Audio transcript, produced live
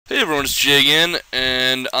Hey everyone, it's Jay again,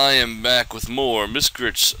 and I am back with more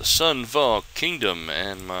Miscrits Sunfall Kingdom,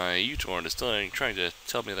 and my uTorrent is trying to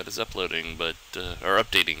tell me that it's uploading, or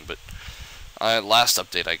updating, but last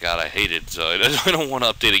update I got I hated, so I don't want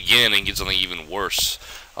to update again and get something even worse,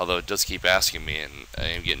 although it does keep asking me, and I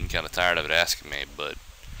am getting kind of tired of it asking me, but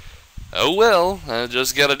oh well, I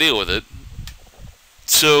just gotta deal with it.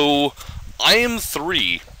 So, I am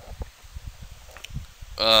 3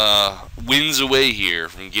 wins away here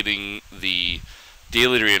from getting the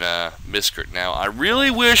Daily Arena Miscrit. Now, I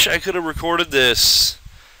really wish I could have recorded this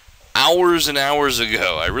hours and hours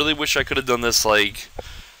ago. I really wish I could have done this,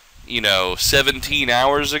 17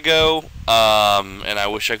 hours ago. And I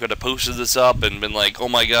wish I could have posted this up and been like, oh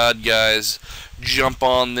my god, guys, jump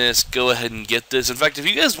on this, go ahead and get this. In fact, if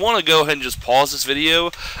you guys want to go ahead and just pause this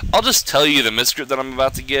video, I'll just tell you the Miscrit that I'm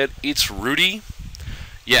about to get. It's Rudy.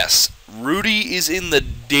 Yes, Rudy is in the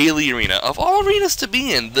Daily Arena. Of all arenas to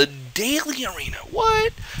be in, the Daily Arena.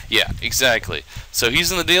 What? Yeah, exactly. So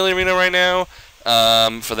he's in the Daily Arena right now.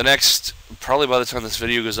 For the next, probably by the time this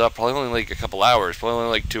video goes up, probably only like a couple hours. Probably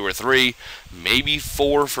only like 2 or 3, maybe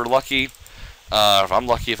 4 for lucky. If I'm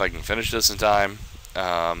lucky, if I can finish this in time.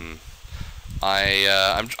 I'm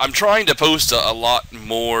trying to post a lot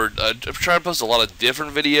more. I'm trying to post a lot of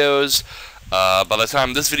different videos. By the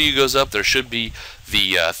time this video goes up, there should be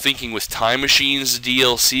the Thinking with Time Machines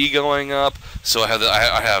DLC going up. So I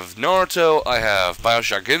have Naruto, I have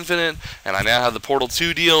Bioshock Infinite, and I now have the Portal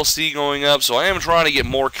 2 DLC going up. So I am trying to get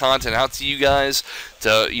more content out to you guys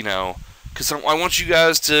to, because I want you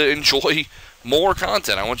guys to enjoy more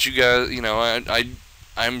content. I want you guys,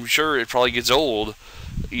 I'm sure it probably gets old,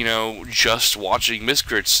 just watching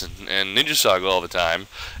Miscrits and Ninja Saga all the time.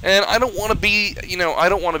 And I don't want to be, I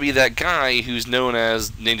don't want to be that guy who's known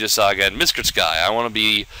as Ninja Saga and Miscrits guy. I want to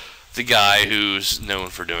be the guy who's known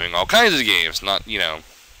for doing all kinds of games, not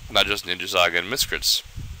just Ninja Saga and Miscrits.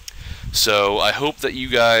 So I hope that you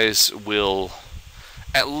guys will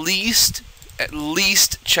at least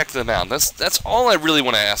check them out. That's all I really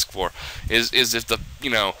want to ask for, is if the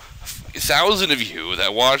 1,000 of you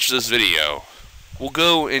that watch this video will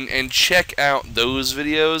go and check out those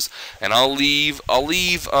videos, and I'll leave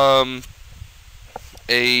a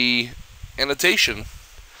annotation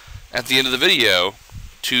at the end of the video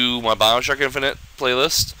to my Bioshock Infinite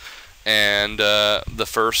playlist and the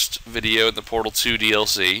first video in the Portal 2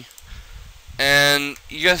 DLC. And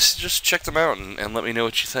you guys just check them out and let me know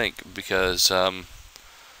what you think, because I'm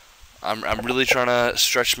really trying to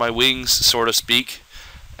stretch my wings, so to speak,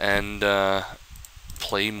 and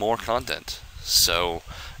play more content. So,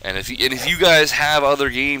 and if you guys have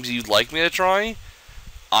other games you'd like me to try,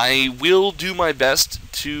 I will do my best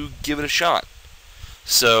to give it a shot.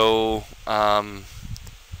 So,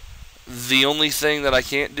 the only thing that I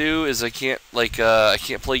can't do is I can't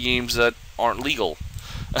play games that aren't legal.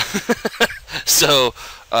 So,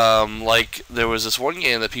 there was this one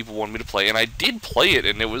game that people wanted me to play, and I did play it,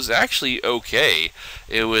 and it was actually okay.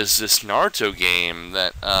 It was this Naruto game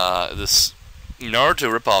this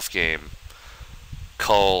Naruto ripoff game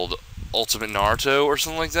called Ultimate Naruto or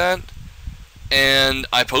something like that, and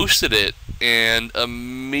I posted it, and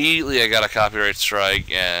immediately I got a copyright strike,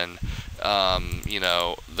 and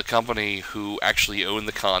the company who actually owned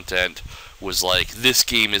the content was like, this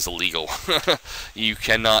game is illegal. You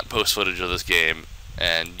cannot post footage of this game,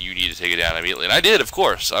 and you need to take it down immediately. And I did, of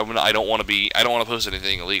course. I don't want to post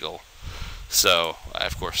anything illegal, so I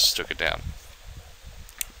of course took it down.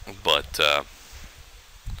 But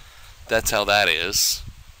that's how that is.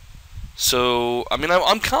 So,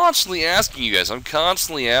 I'm constantly asking you guys. I'm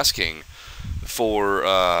constantly asking for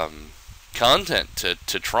content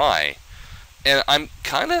to try, and I'm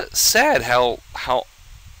kind of sad how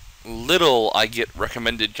little I get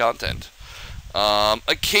recommended content.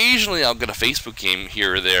 Occasionally I'll get a Facebook game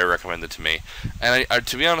here or there recommended to me, and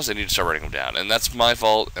to be honest, I need to start writing them down, and that's my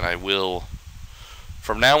fault. And I will,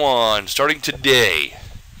 from now on, starting today,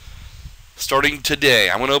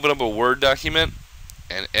 I'm going to open up a Word document,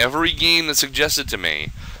 and every game that's suggested to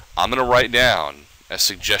me, I'm going to write down as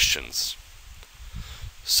suggestions.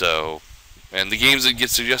 So, and the games that get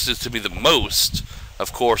suggested to me the most,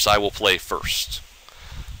 of course, I will play first.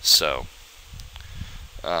 So,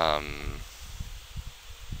 I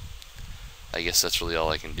guess that's really all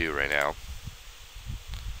I can do right now.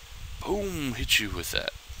 Boom, hit you with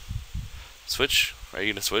that. Switch? Are you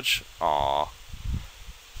going to switch? Aww.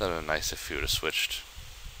 That would have been nice if you would have switched.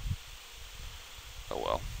 Oh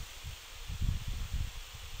well.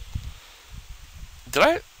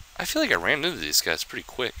 I feel like I ran into these guys pretty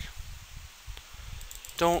quick.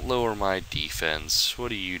 Don't lower my defense.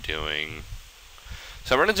 What are you doing?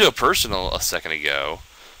 So I ran into a person a second ago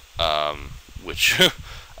which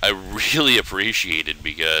I really appreciated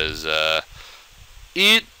because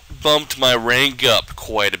it bumped my rank up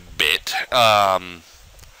quite a bit.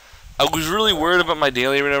 I was really worried about my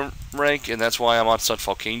daily arena rank, and that's why I'm on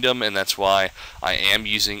Sunfall Kingdom, and that's why I am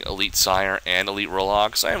using Elite Sire and Elite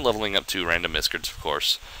Warlocks. I am leveling up 2 random Miscrits, of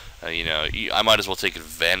course. You know, I might as well take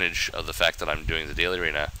advantage of the fact that I'm doing the daily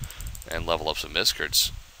arena and level up some Miscrits.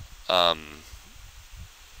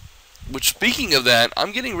 Which, speaking of that,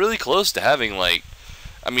 I'm getting really close to having, like,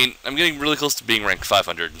 I'm getting really close to being ranked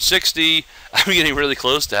 560. I'm getting really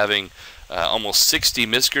close to having almost 60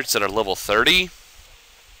 Miscrits that are level 30.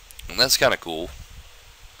 And that's kind of cool.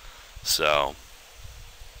 So,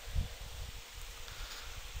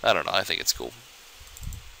 I don't know. I think it's cool.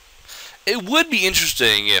 It would be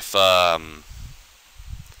interesting if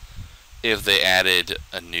they added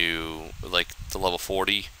a new, like, the level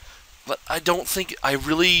 40. But I don't think,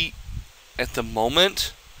 at the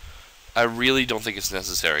moment, I really don't think it's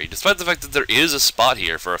necessary. Despite the fact that there is a spot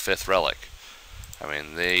here for a 5th relic. I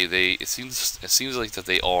mean, it seems like that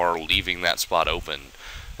they are leaving that spot open.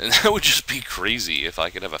 And that would just be crazy if I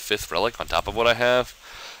could have a 5th relic on top of what I have.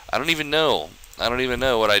 I don't even know. I don't even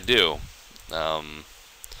know what I'd do. I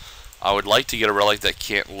would like to get a relic that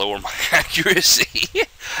can't lower my accuracy.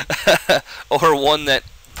 Or one that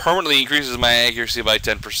permanently increases my accuracy by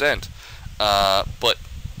 10%. But,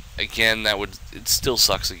 again, it still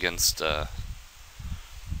sucks against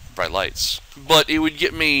bright lights. But it would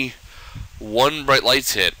get me 1 bright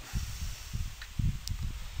lights hit.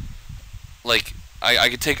 Like, I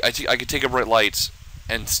could take a bright lights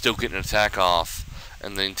and still get an attack off,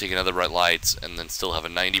 and then take another bright lights and then still have a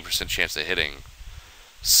 90% chance of hitting.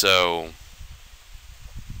 So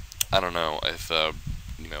I don't know if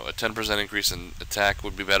you know, a 10% increase in attack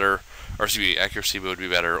would be better, or excuse me, accuracy would be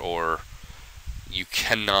better, or your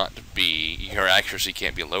accuracy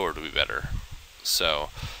can't be lowered would be better.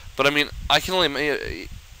 So, but I mean, I can only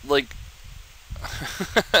like.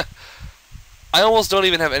 I almost don't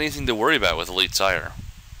even have anything to worry about with Elite Sire.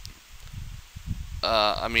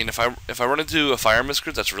 I mean, if I run into a Fire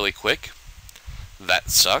Miscrit that's really quick, that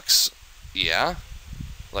sucks. Yeah,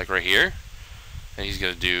 like right here, and he's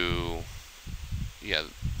gonna do, yeah,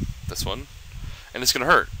 this one, and it's gonna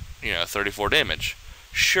hurt. You know, 34 damage.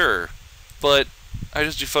 Sure, but I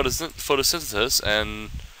just do photosynthesis and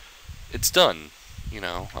it's done. You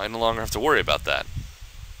know, I no longer have to worry about that.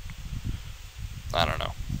 I don't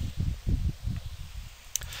know.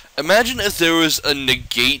 Imagine if there was a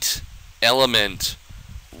negate element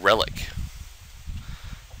relic.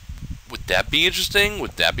 Would that be interesting?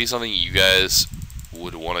 Would that be something you guys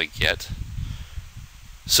would want to get?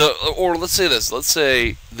 So, or let's say this. Let's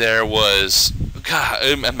say there was, God,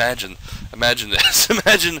 imagine this.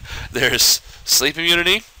 Imagine there's sleep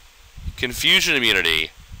immunity, confusion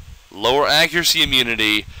immunity, lower accuracy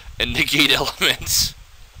immunity, and negate elements.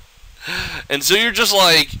 And so you're just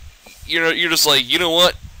like, you're just like, you know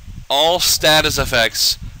what? All status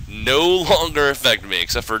effects no longer affect me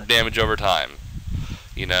except for damage over time.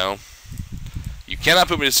 You know? You cannot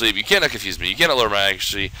put me to sleep, you cannot confuse me, you cannot lower my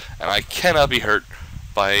accuracy, and I cannot be hurt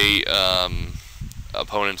by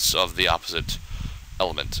opponents of the opposite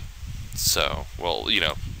element. So, well, you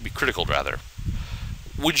know, be critical rather.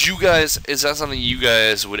 Would you guys, is that something you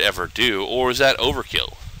guys would ever do, or is that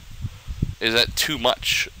overkill? Is that too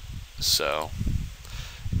much? So,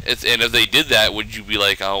 and if they did that, would you be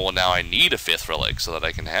like, oh, well, now I need a 5th relic so that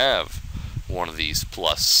I can have one of these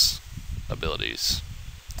plus abilities?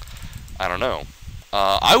 I don't know.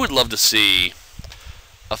 I would love to see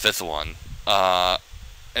a 5th one,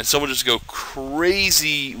 and someone just go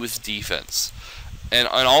crazy with defense, and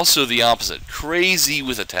also the opposite, crazy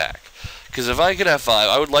with attack. Because if I could have 5,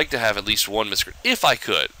 I would like to have at least 1 Miscrit, if I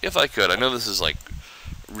could. I know this is like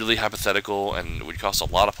really hypothetical and it would cost a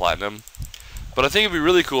lot of platinum, but I think it'd be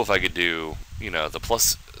really cool if I could do, you know, the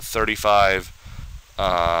plus 35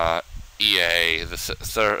 EA, ED, the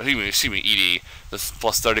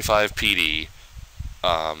plus 35 PD,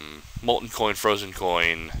 Molten Coin, Frozen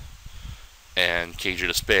Coin, and Cage of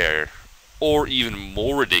Despair, or even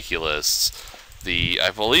more ridiculous, I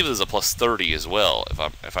believe there's a plus 30 as well,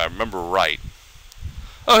 if I remember right.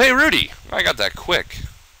 Oh, hey Rudy, I got that quick.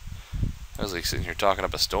 I was like sitting here talking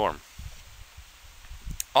up a storm.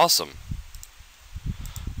 Awesome.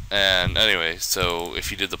 And anyway, so if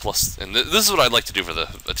you did the plus, and this is what I'd like to do for the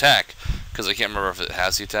attack, because I can't remember if it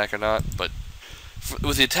has the attack or not, but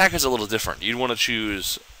with the attack it's a little different. You would want to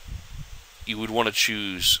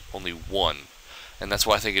choose only 1, and that's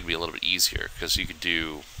why I think it'd be a little bit easier, because you could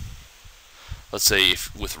do, let's say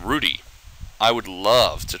with Rudy, I would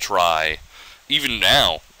love to try, even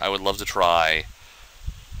now, I would love to try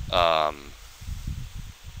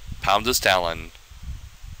Pound's Talon,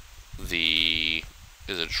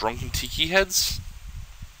 is it Drunken Tiki Heads?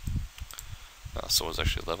 Oh, someone's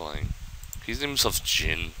actually leveling. He's named himself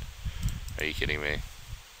Jin. Are you kidding me?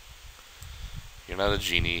 You're not a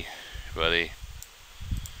genie, buddy.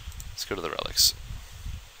 Let's go to the relics.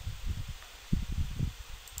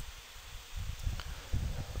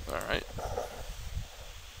 Alright.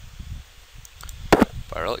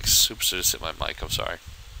 By relics. Oops, I just hit my mic, I'm sorry.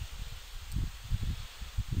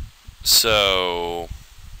 So...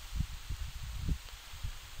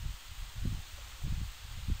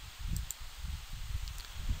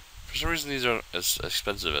 for some reason these aren't as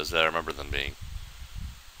expensive as I remember them being.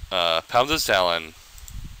 Pound's Talon.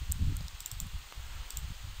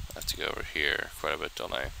 I have to go over here quite a bit,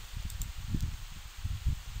 don't I?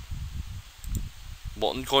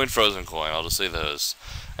 Molten Coin, Frozen Coin, I'll just say those.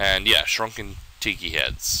 And yeah, Shrunken Tiki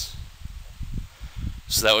Heads.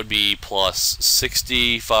 So that would be plus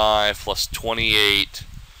 65, plus 28.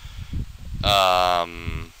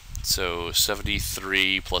 So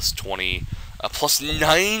 73 plus 20, plus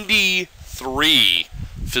 93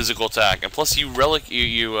 physical attack, and plus you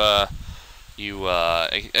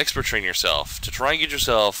expert train yourself to try and get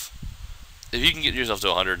yourself. If you can get yourself to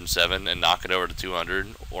 107 and knock it over to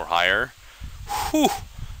 200 or higher, whew,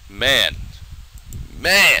 man,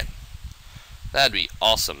 that'd be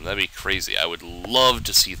awesome. That'd be crazy. I would love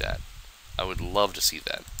to see that. I would love to see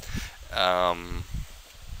that.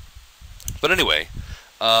 But anyway,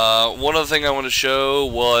 one other thing I want to show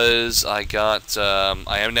was I got,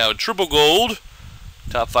 I am now triple gold,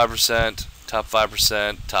 top 5%, top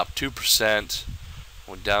 5%, top 2%,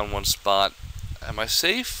 went down one spot. Am I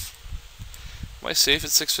safe? Am I safe at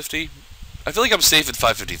 650? I feel like I'm safe at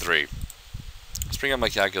 553. Let's bring out my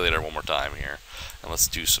calculator one more time here, and let's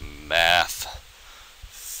do some math.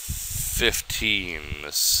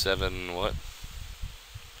 7 what?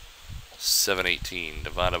 718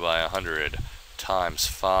 divided by 100 times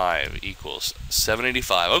 5 equals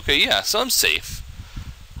 785. Okay, yeah, so I'm safe.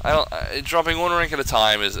 Dropping one rank at a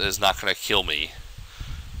time is not going to kill me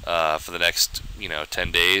for the next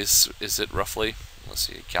 10 days. Is it roughly? Let's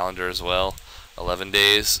see, calendar as well. 11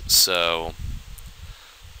 days. So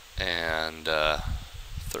and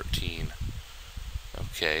 13.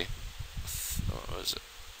 Okay. What was it?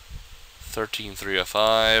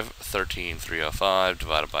 13,305. 13,305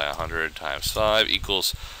 divided by 100 times 5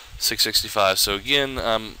 equals 665. So again,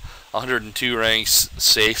 102 ranks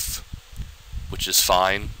safe, which is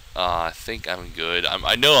fine. I think I'm good.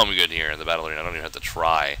 I know I'm good here in the Battle Arena. I don't even have to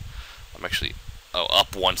try. I'm actually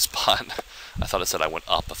up one spot. I thought it said I went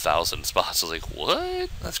up 1,000 spots. I was like, what?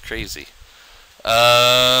 That's crazy.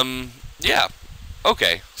 Yeah.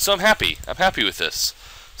 Okay. So I'm happy. I'm happy with this.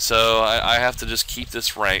 So I have to just keep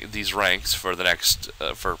these ranks for the next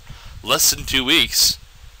for less than 2 weeks,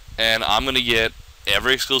 and I'm gonna get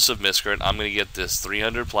every exclusive Miscrit. I'm gonna get this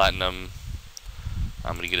 300 platinum.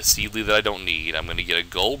 I'm gonna get a Seedly that I don't need. I'm gonna get a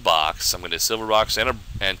gold box. I'm gonna get a silver box and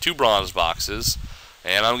 2 bronze boxes,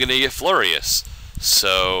 and I'm gonna get Flurious.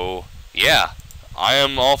 So yeah, I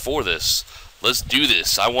am all for this. Let's do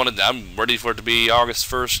this. I'm ready for it to be August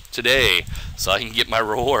 1st today, so I can get my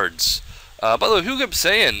rewards. By the way, people kept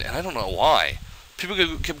saying, and I don't know why, people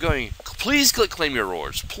kept going, please click claim your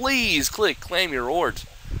rewards. Please click claim your rewards.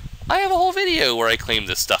 I have a whole video where I claimed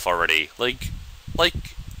this stuff already. Like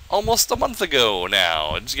almost a month ago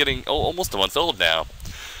now. It's getting almost a month old now.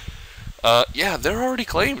 Yeah, they're already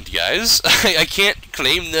claimed, guys. I can't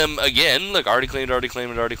claim them again. Look, already claimed.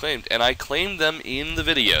 And I claimed them in the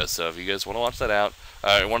video. So if you guys want to watch that out,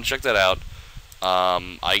 want to check that out,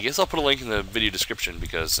 I guess I'll put a link in the video description,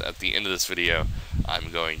 because at the end of this video,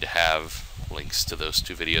 I'm going to have links to those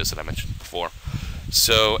 2 videos that I mentioned before.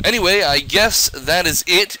 So anyway, I guess that is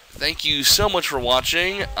it. Thank you so much for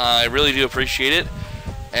watching. I really do appreciate it.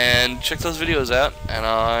 And check those videos out, and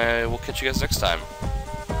I will catch you guys next time.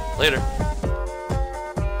 Later.